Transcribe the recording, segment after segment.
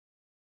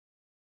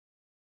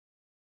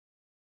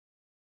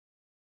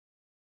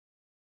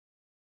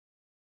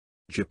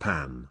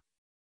Japan.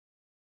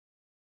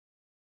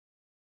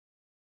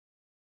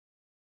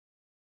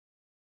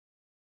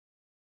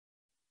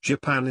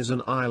 Japan is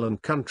an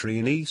island country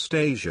in East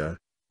Asia,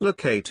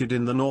 located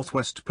in the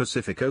northwest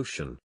Pacific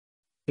Ocean.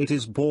 It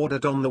is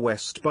bordered on the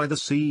west by the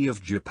Sea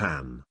of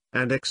Japan,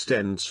 and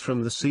extends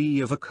from the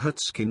Sea of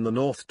Okhotsk in the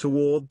north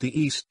toward the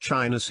East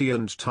China Sea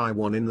and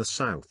Taiwan in the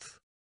south.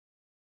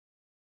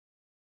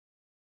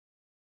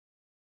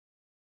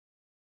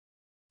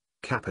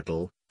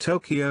 Capital,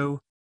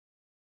 Tokyo.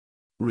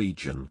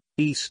 Region,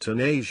 Eastern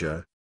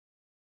Asia.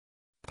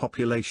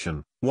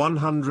 Population,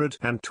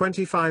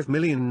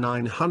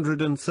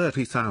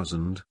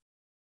 125,930,000.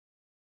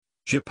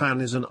 Japan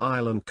is an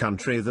island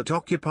country that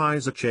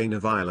occupies a chain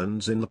of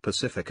islands in the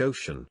Pacific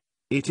Ocean.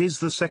 It is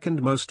the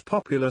second most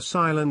populous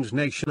island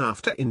nation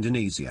after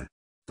Indonesia.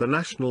 The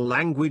national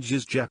language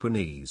is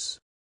Japanese.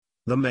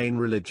 The main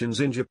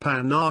religions in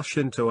Japan are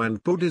Shinto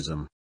and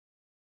Buddhism.